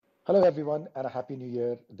Hello, everyone, and a happy new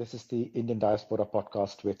year. This is the Indian Diaspora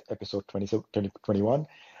podcast with episode 2021.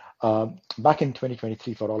 Back in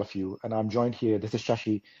 2023 for all of you. And I'm joined here, this is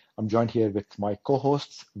Shashi. I'm joined here with my co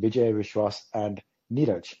hosts, Vijay, Vishwas, and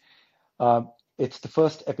Neeraj. It's the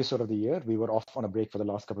first episode of the year. We were off on a break for the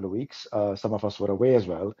last couple of weeks. Some of us were away as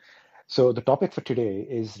well. So, the topic for today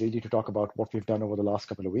is really to talk about what we've done over the last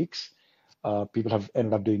couple of weeks. People have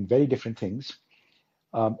ended up doing very different things.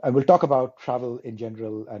 And we'll talk about travel in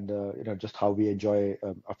general and just how we enjoy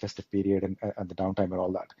a festive period and the downtime and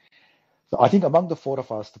all that. So I think among the four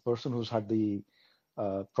of us, the person who's had the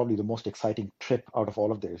probably the most exciting trip out of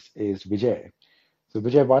all of this is Vijay. So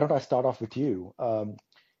Vijay, why don't I start off with you?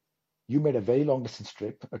 You made a very long distance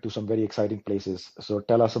trip to some very exciting places. So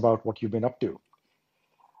tell us about what you've been up to.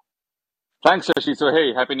 Thanks, Shashi. So,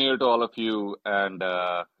 hey, Happy New Year to all of you, and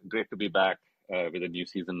great to be back with a new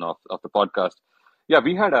season of the podcast. Yeah,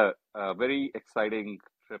 we had a very exciting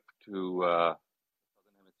trip to Southern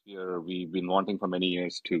Hemisphere. We've been wanting for many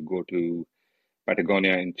years to go to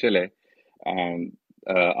Patagonia in Chile, and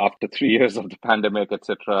after 3 years of the pandemic,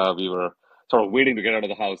 etc., we were sort of waiting to get out of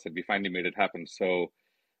the house, and we finally made it happen. So,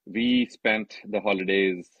 we spent the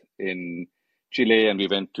holidays in Chile, and we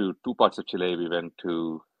went to two parts of Chile. We went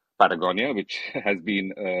to Patagonia, which has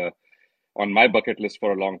been on my bucket list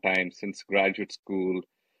for a long time since graduate school,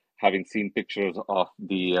 having seen pictures of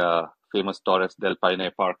the famous Torres del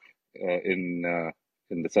Paine Park in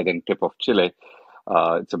the southern tip of Chile.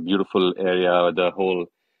 It's a beautiful area. The whole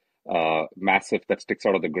massif that sticks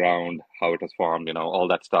out of the ground, how it was formed, all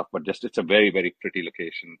that stuff. But just it's a very, very pretty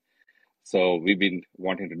location. So we've been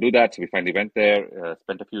wanting to do that. So we finally went there,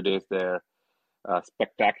 spent a few days there.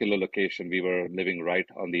 Spectacular location. We were living right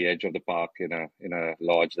on the edge of the park in a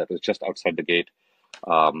lodge that was just outside the gate,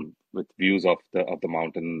 with views of the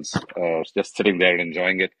mountains. Just sitting there and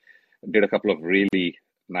enjoying it. Did a couple of really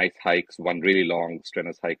nice hikes. One really long,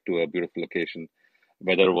 strenuous hike to a beautiful location.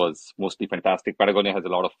 Weather was mostly fantastic. Patagonia has a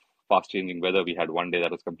lot of fast changing weather. We had one day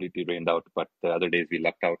that was completely rained out, but the other days we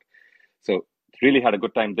lucked out. So really had a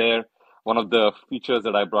good time there. One of the features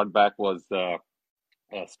that I brought back was a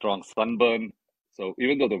strong sunburn. So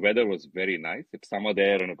even though the weather was very nice, it's summer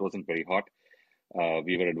there and it wasn't very hot,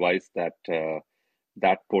 we were advised that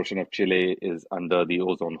that portion of Chile is under the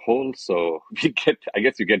ozone hole. So I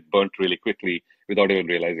guess you get burnt really quickly without even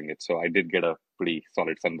realizing it. So I did get a pretty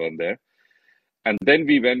solid sunburn there. And then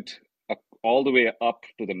we went all the way up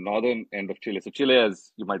to the northern end of Chile. So Chile,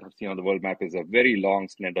 as you might have seen on the world map, is a very long,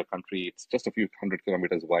 slender country. It's just a few hundred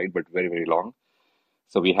kilometers wide, but very, very long.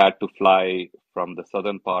 So we had to fly from the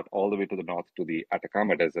southern part all the way to the north to the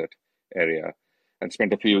Atacama Desert area and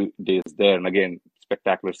spent a few days there. And again,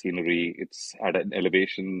 spectacular scenery. It's at an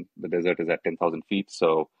elevation. The desert is at 10,000 feet.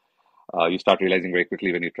 So you start realizing very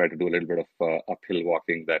quickly when you try to do a little bit of uphill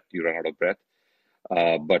walking that you run out of breath.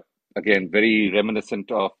 But again, very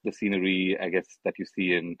reminiscent of the scenery, I guess, that you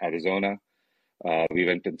see in Arizona. We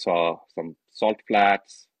went and saw some salt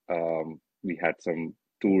flats. We had some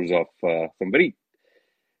tours of some very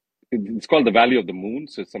it's called the Valley of the Moon,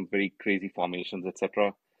 so some very crazy formations,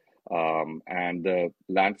 etc. And the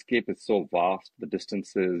landscape is so vast, the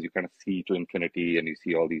distances you kind of see to infinity, and you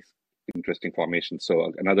see all these interesting formations.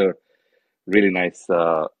 So another really nice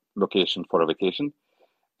location for a vacation.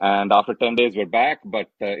 And after 10 days, we're back, but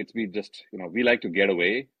it's been just, we like to get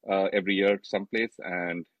away every year to someplace,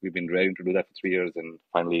 and we've been ready to do that for 3 years and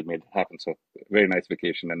finally made it happen. So very nice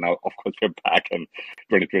vacation. And now, of course, we're back and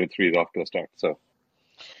 2023 is off to a start. So.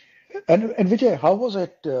 And Vijay, how was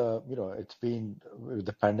it? It's been with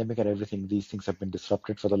the pandemic and everything, these things have been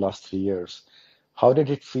disrupted for the last 3 years. How did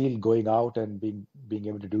it feel going out and being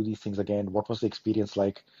able to do these things again? What was the experience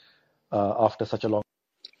like after such a long?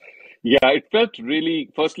 Yeah, it felt really,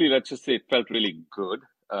 firstly, let's just say it felt really good.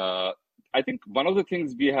 Uh, I think one of the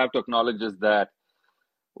things we have to acknowledge is that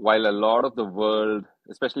while a lot of the world,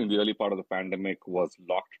 especially in the early part of the pandemic, was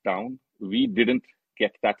locked down, we didn't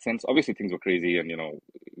get that sense. Obviously, things were crazy and,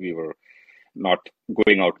 we were not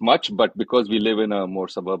going out much, but because we live in a more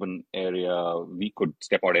suburban area, we could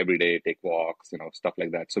step out every day, take walks, stuff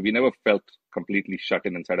like that. So we never felt completely shut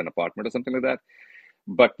in inside an apartment or something like that.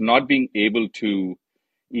 But not being able to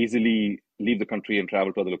easily leave the country and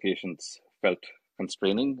travel to other locations felt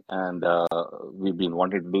constraining, and we've been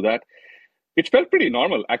wanting to do that. It felt pretty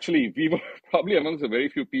normal. Actually, we were probably amongst the very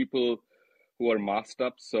few people who are masked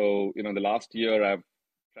up. So, the last year I've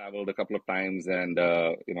traveled a couple of times and,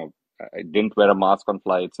 I didn't wear a mask on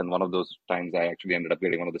flights. And one of those times I actually ended up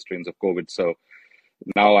getting one of the strains of COVID. So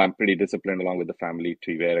now I'm pretty disciplined along with the family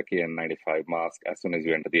to wear a KN95 mask as soon as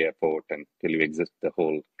you enter the airport and till you exit the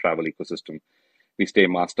whole travel ecosystem. We stay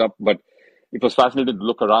masked up. But it was fascinating to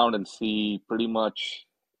look around and see pretty much,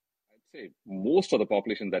 I'd say, most of the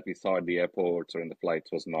population that we saw at the airports or in the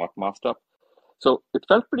flights was not masked up. So it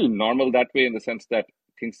felt pretty normal that way in the sense that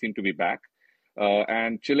things seemed to be back.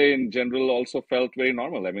 And Chile in general also felt very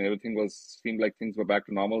normal. I mean, everything was seemed like things were back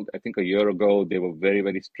to normal. I think a year ago they were very,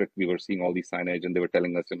 very strict. We were seeing all these signage, and they were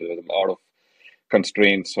telling us, there was a lot of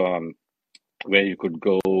constraints on where you could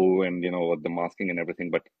go and the masking and everything.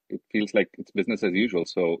 But it feels like it's business as usual.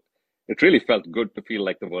 So it really felt good to feel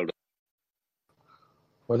like the world.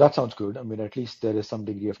 Well, that sounds good. I mean, at least there is some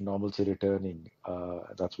degree of normalcy returning.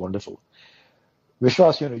 That's wonderful.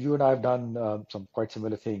 Vishwas, you and I have done some quite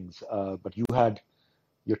similar things, but you had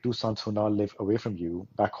your two sons who now live away from you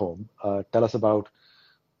back home. Tell us about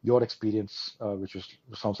your experience, which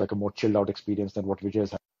sounds like a more chilled out experience than what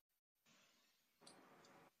Vijay's had.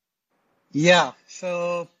 Yeah,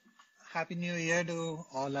 so Happy New Year to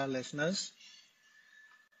all our listeners.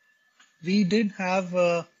 We did have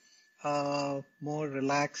a more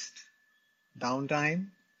relaxed downtime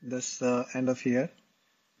this end of year.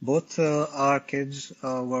 Both our kids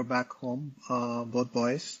were back home, both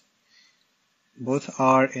boys. Both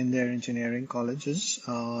are in their engineering colleges.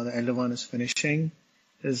 The elder one is finishing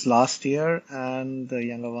his last year, and the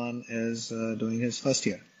younger one is doing his first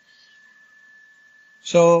year.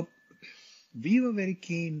 So we were very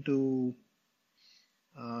keen to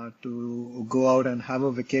go out and have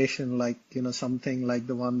a vacation, like something like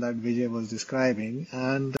the one that Vijay was describing,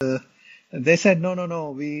 and they said no, no,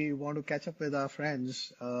 no, we want to catch up with our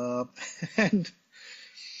friends, and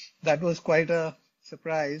that was quite a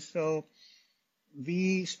surprise. So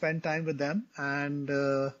we spent time with them, and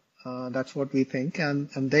that's what we think, and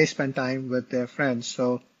they spent time with their friends.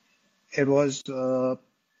 So it was a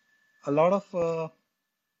lot of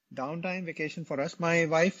downtime vacation for us. My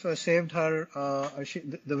wife saved her.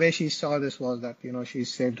 The way she saw this was that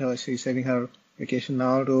she's saving her vacation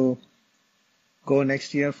now to go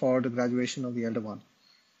next year for the graduation of the elder one.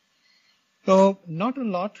 So not a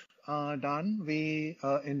lot done. We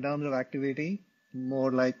in terms of activity,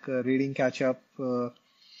 more like reading, catch up,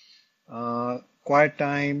 quiet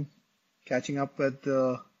time, catching up with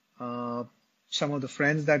some of the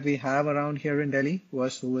friends that we have around here in Delhi who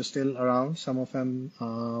were still around. Some of them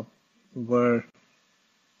were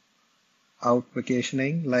out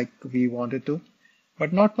vacationing like we wanted to,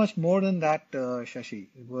 but not much more than that, Shashi.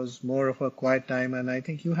 It was more of a quiet time, and I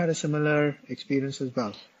think you had a similar experience as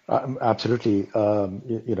well. Absolutely,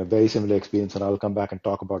 very similar experience, and I'll come back and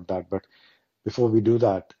talk about that. But before we do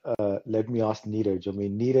that, let me ask Neeraj. I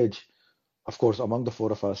mean, Neeraj, of course, among the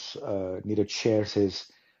four of us, Neeraj shares his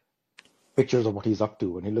pictures of what he's up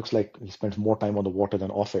to, and he looks like he spends more time on the water than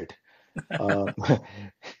off it. Um,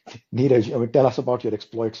 Neeraj, I mean, tell us about your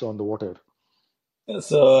exploits on the water.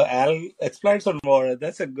 So I'll exploit some more.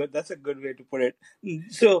 That's a good way to put it.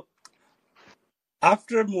 So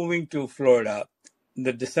after moving to Florida,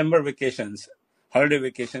 the December vacations, holiday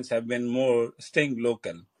vacations have been more staying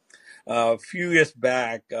local. A few years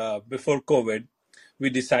back, before COVID, we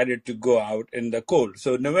decided to go out in the cold.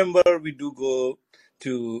 So November we do go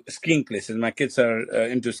to skiing places. My kids are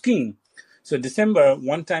into skiing. So December,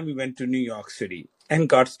 one time we went to New York City and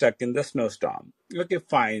got stuck in the snowstorm. Okay,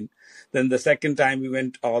 fine. Then the second time we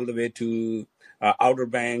went all the way to Outer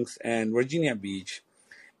Banks and Virginia Beach.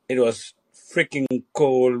 It was freaking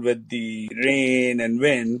cold with the rain and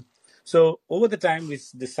wind. So over the time, we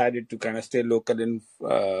decided to kind of stay local in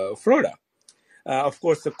Florida. Of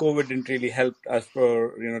course, the COVID didn't really help us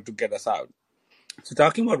for to get us out. So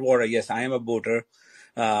talking about water, yes, I am a boater.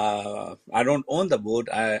 I don't own the boat.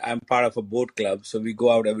 I'm part of a boat club, so we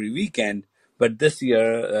go out every weekend. But this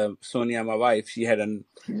year, Sonia, my wife, she had an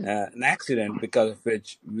accident because of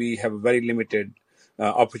which we have a very limited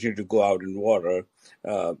opportunity to go out in water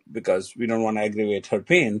because we don't want to aggravate her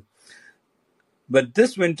pain. But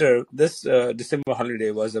this winter, this December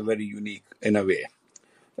holiday was a very unique in a way.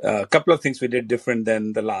 A couple of things we did different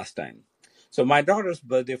than the last time. So my daughter's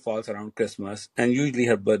birthday falls around Christmas, and usually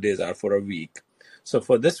her birthdays are for a week. So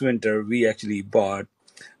for this winter, we actually bought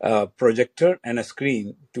a projector and a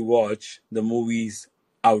screen to watch the movies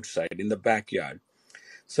outside in the backyard.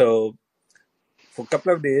 So for a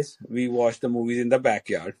couple of days, we watched the movies in the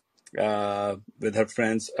backyard with her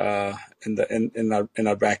friends in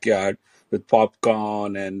our backyard with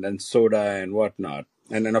popcorn and soda and whatnot,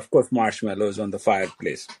 and then of course marshmallows on the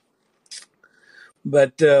fireplace.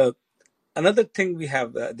 But another thing we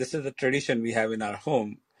have, this is a tradition we have in our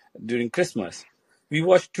home during Christmas. We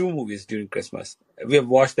watch two movies during Christmas. We have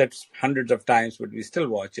watched that hundreds of times, but we still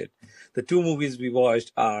watch it. The two movies we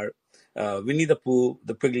watched are Winnie the Pooh,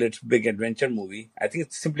 the Piglet's Big Adventure movie. I think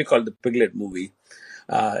it's simply called the Piglet movie.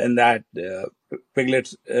 In that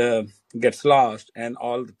Piglet gets lost, and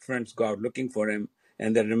all the friends go out looking for him,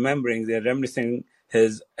 and they're reminiscing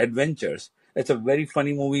his adventures. It's a very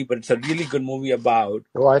funny movie, but it's a really good movie about,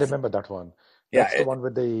 Oh, I remember that one. yeah, That's the one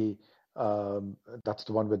with the that's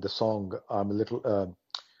the one with the song a little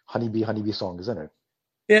honeybee honeybee song, isn't it?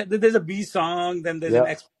 yeah. There's a bee song, then there's an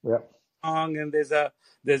Yeah, X yeah, song, and there's a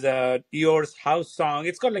Eeyore's house song.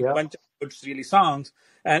 It's got like a yeah. bunch of good really songs,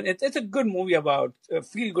 and it's a good movie about a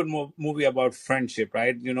feel good movie about friendship,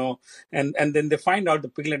 right? And then they find out the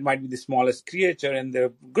piglet might be the smallest creature in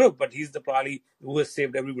the group, but he's the probably who has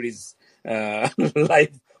saved everybody's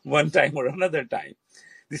life one time or another time.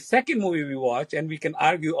 The second movie we watch, and we can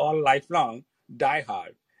argue all lifelong, Die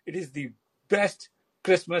Hard. It is the best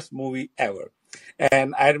Christmas movie ever.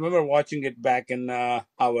 And I remember watching it back in our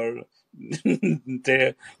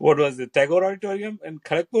what was it, Tagore Auditorium in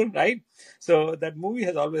Kharagpur, right? So that movie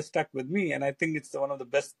has always stuck with me, and I think it's one of the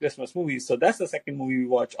best Christmas movies. So that's the second movie we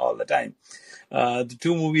watch all the time. The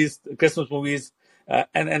two movies, Christmas movies,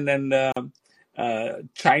 and then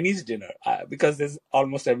Chinese dinner, because there's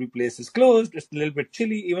almost every place is closed. It's a little bit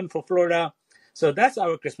chilly, even for Florida. So that's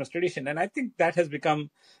our Christmas tradition, and I think that has become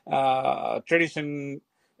tradition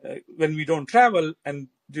when we don't travel. And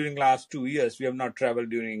during last 2 years, we have not traveled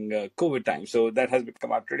during COVID time, so that has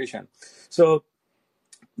become our tradition. So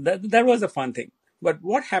that was a fun thing. But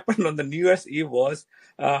what happened on the New Year's Eve was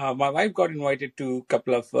my wife got invited to a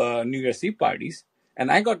couple of New Year's Eve parties, and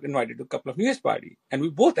I got invited to a couple of New Year's parties, and we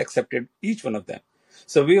both accepted each one of them.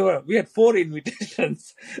 So we had four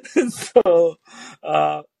invitations. So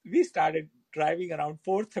we started driving around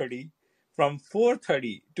 4:30. From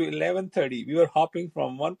 4:30 to 11:30, we were hopping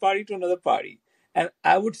from one party to another party. And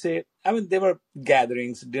I would say, I mean, there were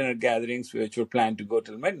gatherings, dinner gatherings, which were planned to go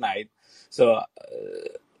till midnight. So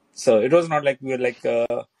it was not like we were like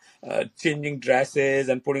changing dresses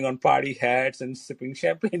and putting on party hats and sipping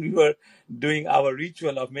champagne. We were doing our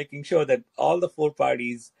ritual of making sure that all the four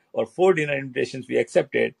parties or four dinner invitations we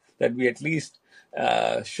accepted, that we at least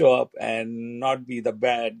show up and not be the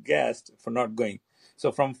bad guest for not going.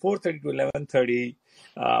 So from 4:30 to 11:30,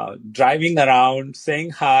 driving around, saying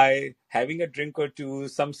hi, having a drink or two,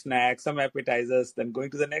 some snacks, some appetizers, then going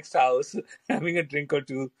to the next house, having a drink or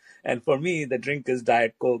two. And for me, the drink is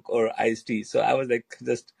Diet Coke or iced tea. So I was like,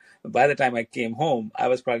 just by the time I came home, I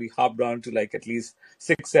was probably hopped on to like at least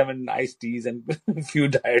 6, 7 iced teas and a few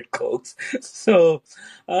Diet Cokes. So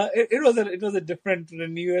it was a different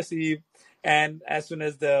New Year's Eve. And as soon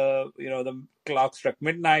as the clock struck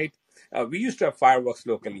midnight, we used to have fireworks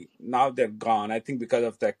locally. Now they're gone. I think because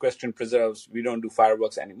of the equestrian preserves, we don't do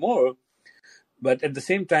fireworks anymore. But at the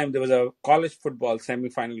same time, there was a college football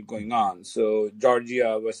semifinal going on. So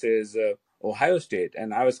Georgia versus Ohio State.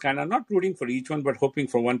 And I was kind of not rooting for each one, but hoping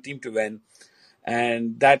for one team to win.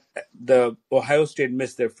 And that the Ohio State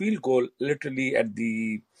missed their field goal literally at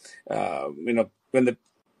the, when the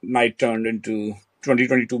night turned into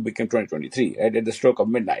 2022 became 2023, right, at the stroke of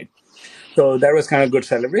midnight. So that was kind of good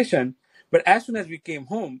celebration. But as soon as we came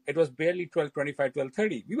home, it was barely 12:25,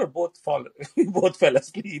 12:30. We were both we both fell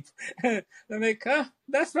asleep. I'm like,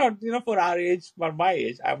 that's not, for our age, for my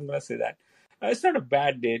age, I'm going to say that. It's not a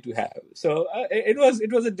bad day to have. So it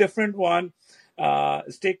was a different one.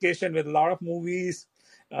 Staycation with a lot of movies,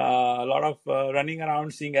 a lot of running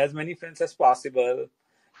around, seeing as many friends as possible,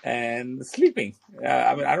 and sleeping.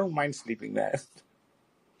 I mean, I don't mind sleeping there.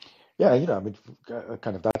 Yeah, I mean,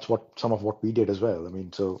 kind of that's some of what we did as well. I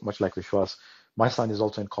mean, so much like Vishwas, my son is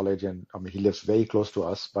also in college, and I mean, he lives very close to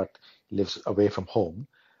us, but he lives away from home.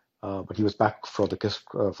 But he was back for the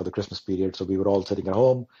Christmas period, so we were all sitting at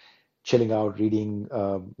home, chilling out, reading,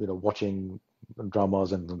 watching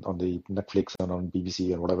dramas and on the Netflix and on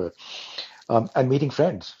BBC and whatever, and meeting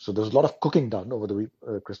friends. So there was a lot of cooking done over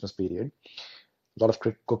the Christmas period, a lot of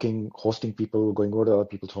cooking, hosting people, going over to other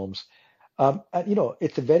people's homes. And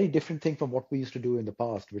it's a very different thing from what we used to do in the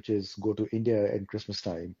past, which is go to India at Christmas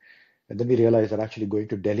time. And then we realized that actually going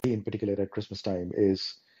to Delhi in particular at Christmas time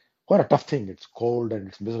is quite a tough thing. It's cold and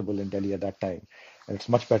it's miserable in Delhi at that time. And it's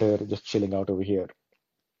much better just chilling out over here.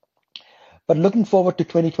 But looking forward to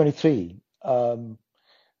 2023,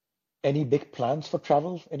 any big plans for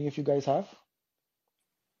travel any of you guys have?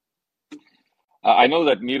 I know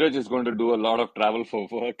that Neeraj is going to do a lot of travel for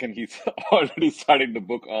work, and he's already starting to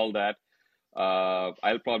book all that.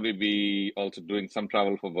 I'll probably be also doing some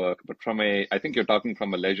travel for work, but I think you're talking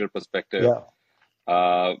from a leisure perspective.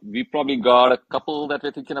 Yeah. We probably got a couple that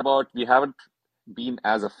we're thinking about. We haven't been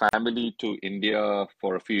as a family to India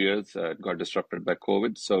for a few years. It got disrupted by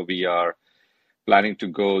COVID, so we are planning to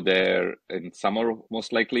go there in summer,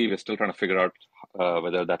 most likely. We're still trying to figure out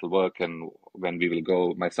whether that'll work and when we will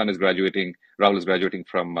go. My son is graduating. Rahul is graduating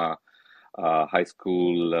from high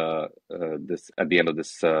school this at the end of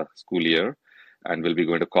this school year, and will be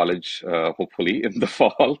going to college hopefully in the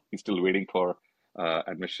fall. He's still waiting for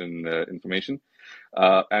admission information,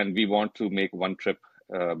 and we want to make one trip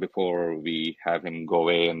before we have him go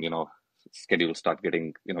away, and schedule start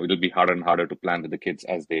getting, it'll be harder and harder to plan with the kids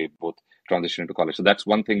as they both transition into college. So that's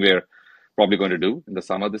one thing we're probably going to do in the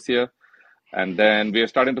summer this year. And then we're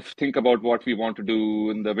starting to think about what we want to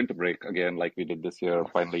do in the winter break again, like we did this year.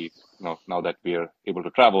 Finally, now that we're able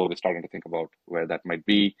to travel, we're starting to think about where that might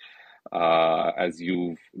be. As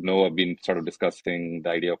you know, I've been sort of discussing the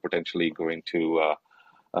idea of potentially going to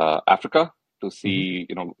Africa to see,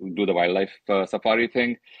 do the wildlife safari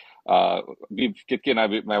thing. Kitki and I,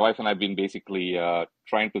 my wife and I, have been basically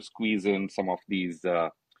trying to squeeze in some of these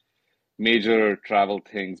major travel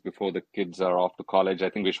things before the kids are off to college.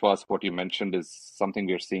 I think, Vishwas, what you mentioned is something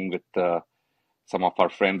we're seeing with some of our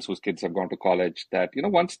friends whose kids have gone to college, that,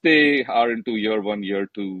 once they are into year one, year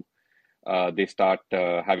two, they start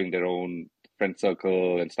having their own friend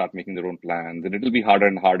circle and start making their own plans. And it'll be harder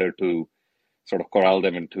and harder to sort of corral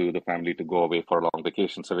them into the family to go away for a long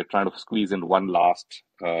vacation. So we're trying to squeeze in one last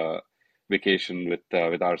vacation with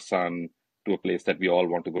our son to a place that we all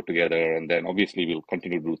want to go together, and then obviously we'll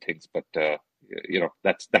continue to do things. But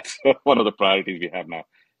that's one of the priorities we have now.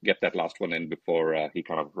 Get that last one in before he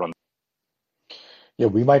kind of runs. Yeah,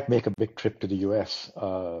 we might make a big trip to the US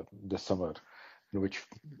this summer, which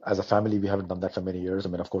as a family we haven't done that for many years. I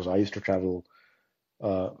mean, of course, I used to travel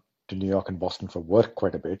uh, to New York and Boston for work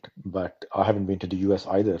quite a bit, but I haven't been to the US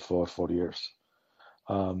either for 4 years.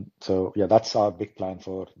 So yeah, that's our big plan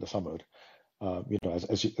for the summer.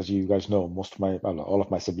 As you guys know, all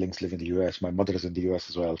of my siblings live in the US. My mother is in the US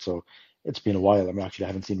as well, so it's been a while. I mean, actually, I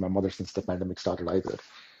haven't seen my mother since the pandemic started either.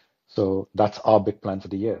 So that's our big plan for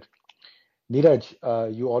the year.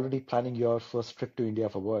 Neeraj, you already planning your first trip to India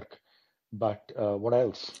for work, but what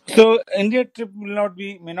else? So India trip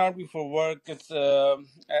may not be for work.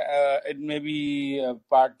 It may be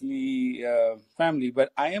partly family,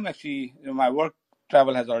 but I am actually, my work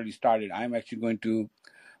travel has already started. I am actually going to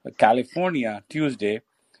California Tuesday.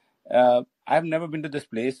 I've never been to this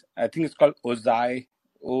place. I think it's called Ozai,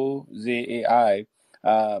 Ozai.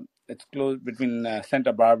 It's close between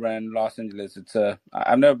Santa Barbara and Los Angeles.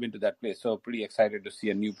 I've never been to that place, so pretty excited to see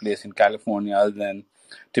a new place in California other than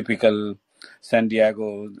typical San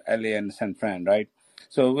Diego, LA, and San Fran, right?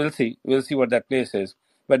 So we'll see. We'll see what that place is.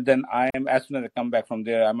 But then as soon as I come back from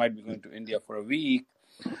there, I might be going to India for a week,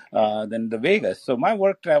 then the Vegas. So my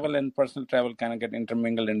work travel and personal travel kind of get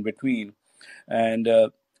intermingled in between. And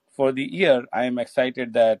for the year, I am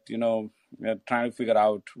excited that, we're trying to figure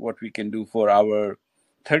out what we can do for our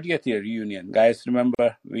 30th year reunion. Guys,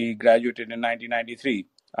 remember, we graduated in 1993.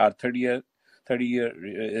 Our 30 year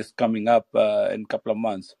is coming up in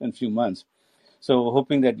a few months. So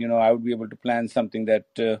hoping that, I would be able to plan something that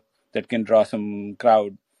can draw some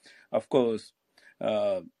crowd. Of course,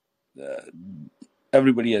 uh, uh,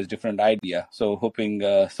 everybody has different idea. So hoping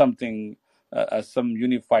some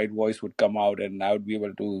unified voice would come out, and I would be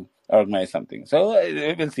able to organize something. So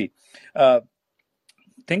we'll see. Uh,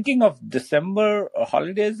 Thinking of December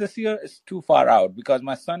holidays this year is too far out because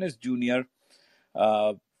my son is junior.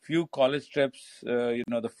 Few college trips,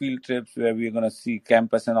 the field trips where we're going to see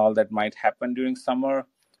campus and all that might happen during summer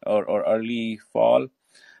or early fall.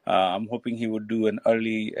 I'm hoping he would do an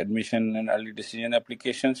early admission and early decision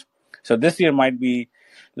applications. So this year might be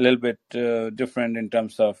a little bit different in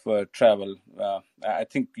terms of travel. I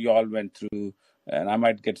think you all went through, and I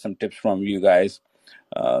might get some tips from you guys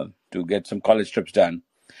to get some college trips done.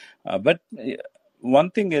 But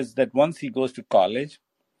one thing is that once he goes to college,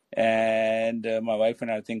 and my wife and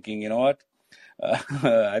I are thinking, you know what?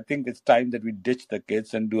 I think it's time that we ditch the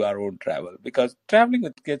kids and do our own travel, because traveling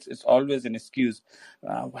with kids is always an excuse.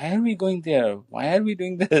 Why are we going there? Why are we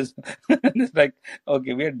doing this? And it's like,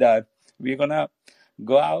 okay, we're done. We're gonna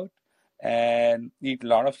go out and eat a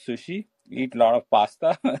lot of sushi, eat a lot of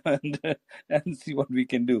pasta, and see what we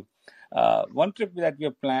can do. One trip that we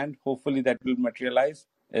have planned, hopefully that will materialize,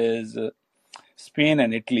 is Spain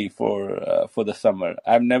and Italy for the summer.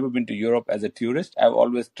 I've never been to Europe as a tourist. I've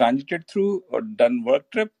always transited through or done work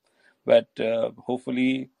trip, but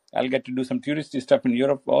hopefully I'll get to do some touristy stuff in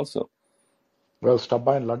Europe also. Well, stop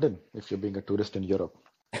by in London if you're being a tourist in Europe.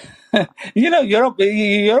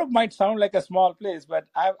 Europe might sound like a small place, but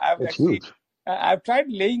I've It's actually huge. I've tried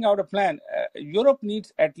laying out a plan. Europe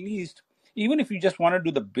needs at least, even if you just want to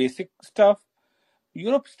do the basic stuff,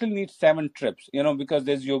 Europe still needs 7 trips, because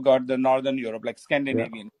you got the Northern Europe, like Yeah,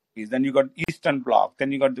 Scandinavian countries, then you got Eastern Bloc,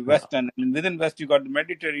 then you got the yeah. Western, and within West you got the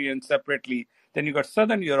Mediterranean separately, then you got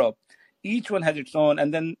Southern Europe. Each one has its own,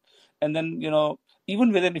 and then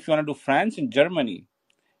even within, if you want to do France and Germany,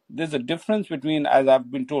 there's a difference between, as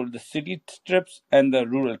I've been told, the city trips and the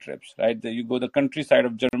rural trips, right? You go the countryside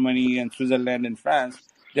of Germany and Switzerland and France,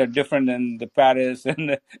 they're different than the Paris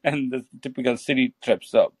and the typical city trips.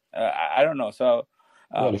 So I don't know. So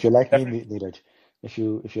Well, if you're like me, definitely. Neeraj, if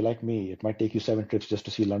you're like me, it might take you 7 trips just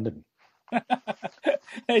to see London.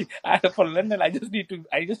 Hey, for London, I just need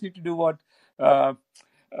to do what. Uh,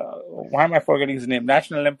 why am I forgetting his name?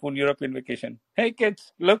 National Lampoon European Vacation. Hey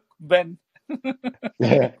kids, look, Ben.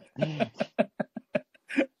 Yeah.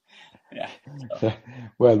 Yeah. So.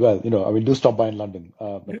 Well, I mean, do stop by in London.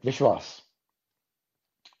 But Vishwas,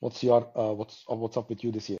 what's up with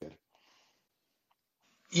you this year?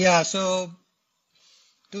 Yeah, so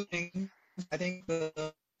two things I think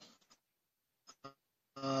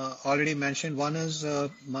already mentioned. One is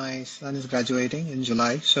my son is graduating in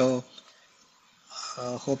July, so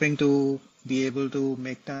hoping to be able to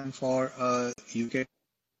make time for UK.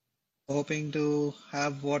 Hoping to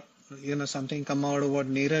have something come out of what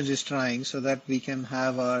Neeraj is trying so that we can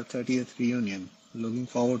have our 30th reunion. Looking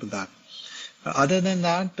forward to that. Other than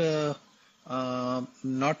that,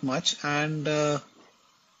 not much. And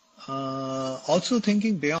also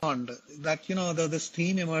thinking beyond that, this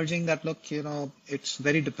theme emerging that look, it's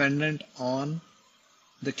very dependent on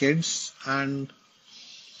the kids and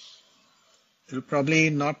it'll probably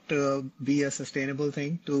not be a sustainable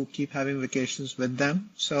thing to keep having vacations with them.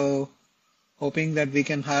 So hoping that we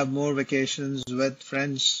can have more vacations with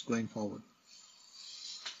friends going forward.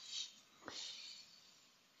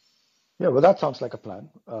 Yeah, well, that sounds like a plan.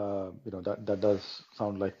 That does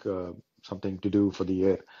sound like something to do for the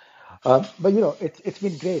year. But it's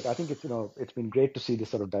been great. I think it's been great to see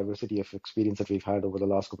this sort of diversity of experience that we've had over the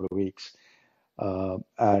last couple of weeks.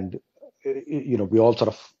 And we all sort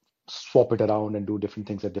of swap it around and do different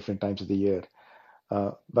things at different times of the year.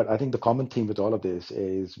 But I think the common theme with all of this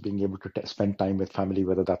is being able to spend time with family,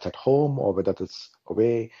 whether that's at home or whether that's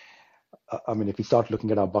away. I mean, if we start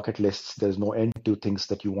looking at our bucket lists, there's no end to things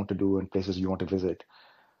that you want to do and places you want to visit.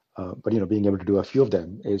 But being able to do a few of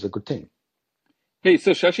them is a good thing. Hey,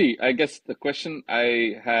 so Shashi, I guess the question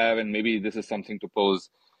I have, and maybe this is something to pose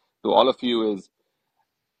to all of you, is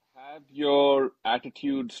have your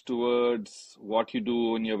attitudes towards what you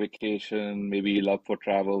do on your vacation, maybe love for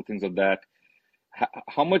travel, things of that,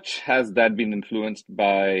 how much has that been influenced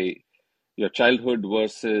by your childhood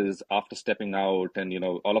versus after stepping out? And,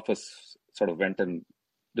 all of us sort of went and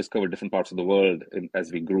discovered different parts of the world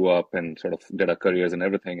as we grew up and sort of did our careers and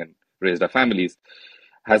everything and raised our families.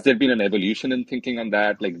 Has there been an evolution in thinking on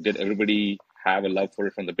that? Like, did everybody have a love for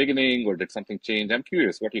it from the beginning, or did something change? I'm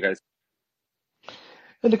curious what you guys.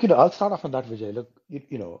 And look, I'll start off on that, Vijay. Look,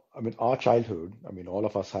 I mean, our childhood, I mean, all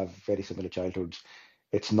of us have very similar childhoods.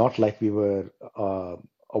 It's not like we were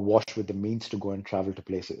awash with the means to go and travel to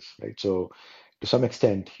places, right? So, to some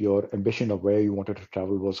extent, your ambition of where you wanted to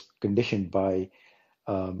travel was conditioned by,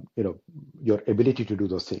 um, you know, your ability to do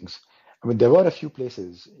those things. I mean, there were a few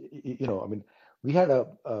places, I mean, we had a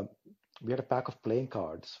pack of playing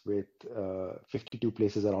cards with 52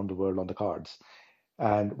 places around the world on the cards.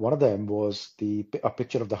 And one of them was a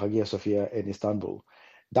picture of the Hagia Sophia in Istanbul.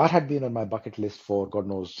 That had been on my bucket list for God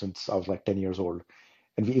knows since I was like 10 years old.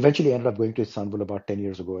 And we eventually ended up going to Istanbul about 10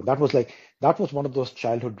 years ago. And that was one of those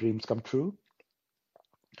childhood dreams come true.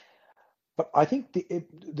 But I think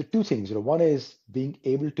the two things, one is being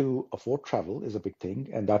able to afford travel is a big thing,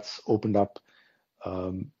 and that's opened up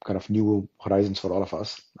kind of new horizons for all of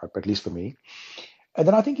us, at least for me. And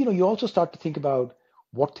then I think, you also start to think about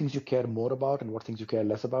what things you care more about and what things you care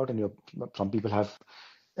less about. And some people have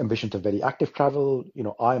ambitions of very active travel.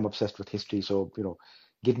 I am obsessed with history, so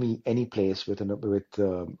give me any place with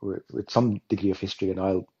some degree of history, and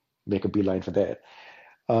I'll make a beeline for there.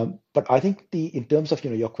 But I think in terms of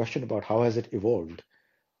your question about how has it evolved,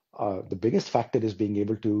 the biggest factor is being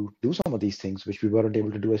able to do some of these things which we weren't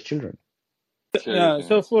able to do as children. Hear you.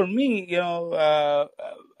 So for me,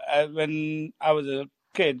 when I was a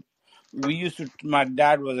kid, my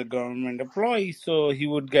dad was a government employee, so he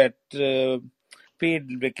would get paid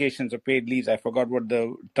vacations or paid leaves. I forgot what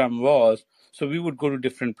the term was. So we would go to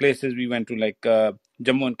different places. We went to like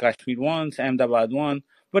Jammu and Kashmir once, Ahmedabad one,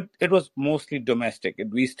 but it was mostly domestic.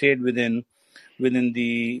 We stayed within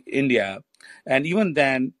the India. And even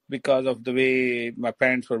then, because of the way my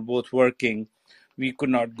parents were both working, we could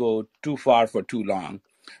not go too far for too long.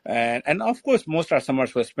 And of course, most of our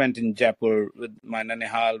summers were spent in Jaipur with my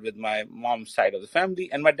Nanihal, with my mom's side of the family,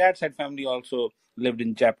 and my dad's side family also lived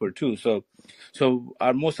in Jaipur too. So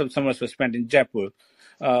our most of the summers were spent in Jaipur,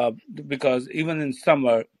 uh, because even in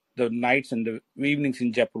summer, the nights and the evenings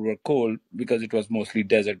in Jaipur were cold because it was mostly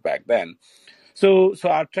desert back then. So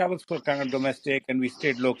our travels were kind of domestic, and we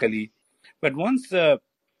stayed locally. But once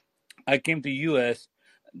I came to US,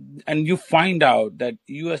 and you find out that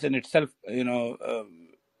US in itself,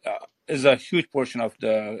 is a huge portion of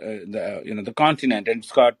the continent, and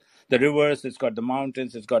it's got the rivers, it's got the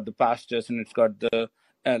mountains, it's got the pastures, and it's got the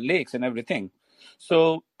lakes and everything.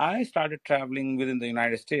 So I started traveling within the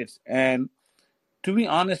United States, and to be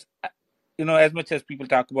honest, as much as people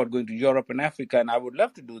talk about going to Europe and Africa, and I would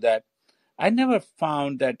love to do that, I never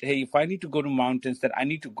found that, hey, if I need to go to mountains, that I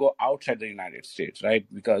need to go outside the United States, right?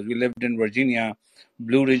 Because we lived in Virginia,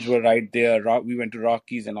 Blue Ridge were right there. We went to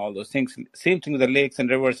Rockies and all those things. Same thing with the lakes and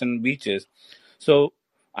rivers and beaches. So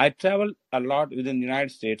I travel a lot within the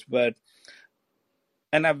United States,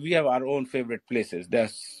 and we have our own favorite places.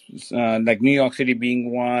 There's like New York City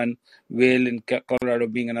being one, Vail in Colorado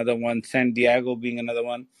being another one, San Diego being another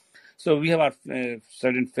one. So we have our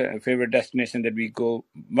certain favorite destination that we go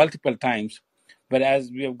multiple times. But as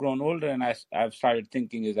we have grown older, and I've started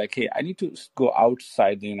thinking is like, hey, I need to go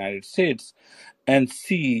outside the United States and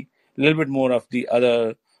see a little bit more of the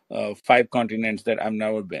other five continents that I've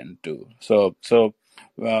never been to. So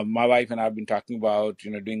my wife and I have been talking about,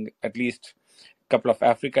 doing at least couple of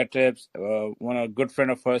Africa trips. One a good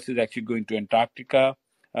friend of hers is actually going to Antarctica.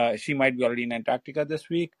 She might be already in Antarctica this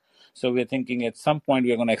week. So we're thinking at some point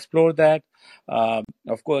we're going to explore that.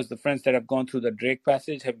 Of course, the friends that have gone through the Drake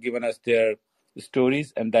Passage have given us their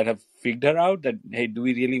stories and that have figured her out that, hey, do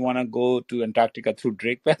we really want to go to Antarctica through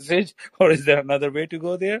Drake Passage, or is there another way to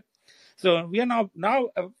go there? So we are now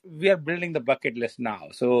we are building the bucket list now.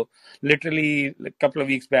 So literally a couple of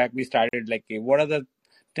weeks back we started like, okay, what are the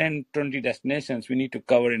 10, 20 destinations we need to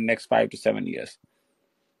cover in the next 5 to 7 years?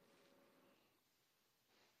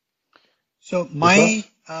 So Vishwas?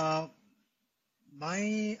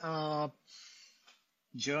 my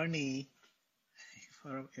journey,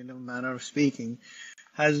 in a manner of speaking,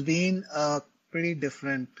 has been pretty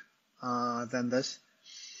different than this.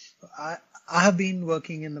 I, I have been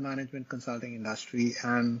working in the management consulting industry,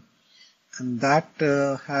 and that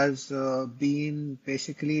has been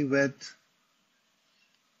basically with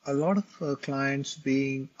a lot of clients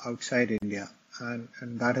being outside India, and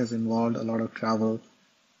that has involved a lot of travel,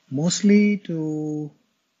 mostly to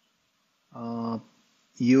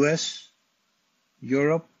US,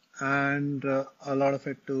 Europe, and a lot of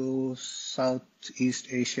it to Southeast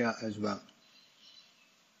Asia as well.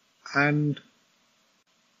 And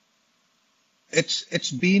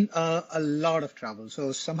it's been a lot of travel.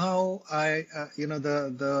 So somehow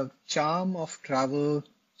the charm of travel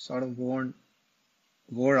sort of wore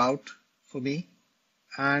out for me,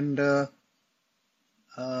 and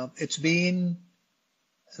it's been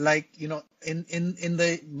like, in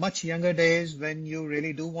the much younger days when you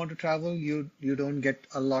really do want to travel, you don't get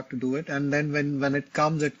a lot to do it, and then when it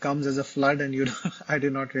comes as a flood, and I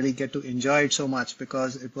did not really get to enjoy it so much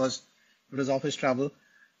because it was office travel.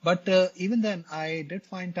 But even then, I did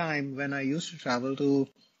find time when I used to travel to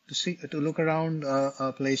look around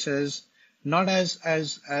places, not as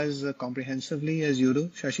comprehensively as you do,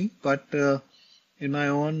 Shashi, but in my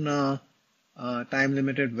own time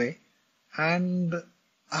limited way. And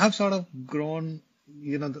I have sort of grown,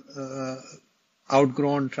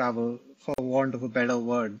 outgrown travel, for want of a better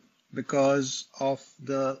word, because of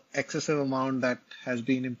the excessive amount that has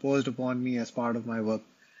been imposed upon me as part of my work.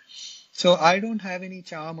 So I don't have any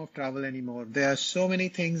charm of travel anymore. There are so many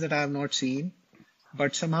things that I have not seen,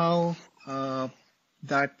 but somehow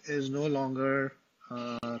that is no longer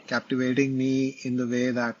captivating me in the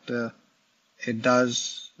way that it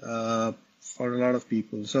does for a lot of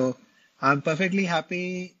people. So I'm perfectly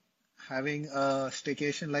happy having a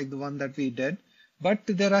staycation like the one that we did, but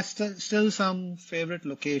there are still some favorite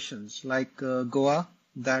locations like Goa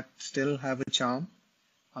that still have a charm.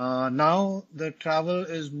 Now the travel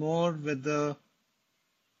is more with the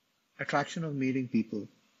attraction of meeting people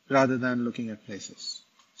rather than looking at places.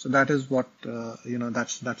 So that is what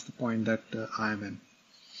that's the point that I am in.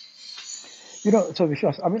 So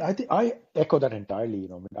Vishwas, I mean, I think I echo that entirely.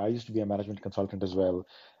 I mean, I used to be a management consultant as well,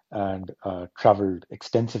 and traveled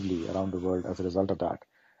extensively around the world as a result of that.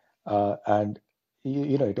 And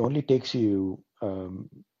it only takes you,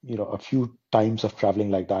 a few times of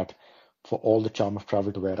traveling like that for all the charm of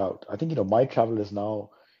travel to wear out. I think, my travel is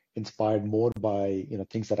now inspired more by,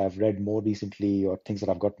 things that I've read more recently or things that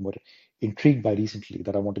I've got more intrigued by recently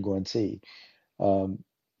that I want to go and see. Um,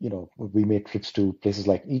 we made trips to places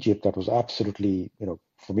like Egypt. That was absolutely,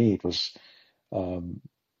 for me, it was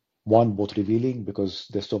one, both revealing because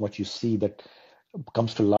there's so much you see that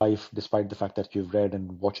comes to life despite the fact that you've read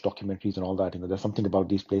and watched documentaries and all that. There's something about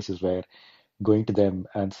these places where going to them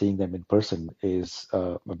and seeing them in person is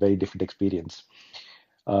a very different experience.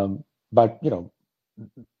 But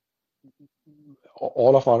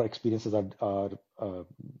all of our experiences are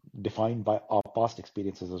defined by our past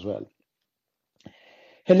experiences as well.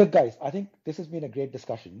 Hey, look, guys, I think this has been a great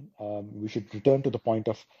discussion. We should return to the point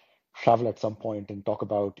of travel at some point and talk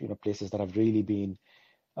about places that have really been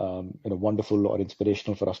wonderful or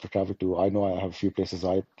inspirational for us to travel to. I know I have a few places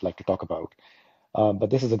I'd like to talk about. But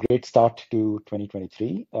this is a great start to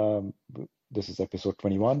 2023. This is episode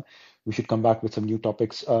 21. We should come back with some new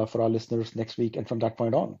topics for our listeners next week and from that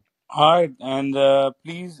point on. All right, and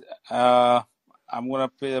please, I'm going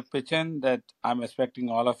to pitch in that I'm expecting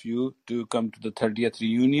all of you to come to the 30th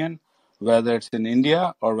reunion, whether it's in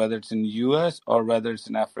India or whether it's in US or whether it's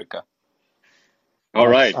in Africa. All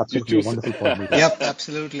That's right, you absolutely a choose. wonderful point, Neeraj. Yep,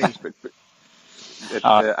 absolutely.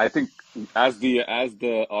 I think as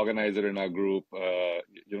the organizer in our group,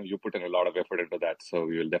 you put in a lot of effort into that, so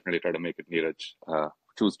we will definitely try to make it, Neeraj.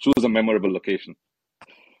 Choose a memorable location.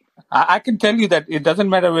 I can tell you that it doesn't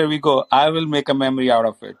matter where we go, I will make a memory out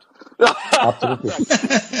of it. Absolutely. That's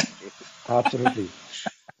true. Absolutely.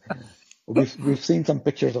 We've seen some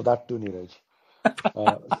pictures of that too, Neeraj.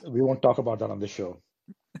 We won't talk about that on this show.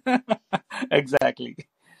 Exactly.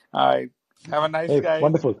 All right. Have a nice Hey, guys.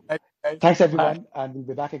 wonderful. Nice guys. Thanks, Bye. everyone. And we'll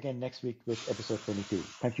be back again next week with episode 22.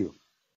 Thank you.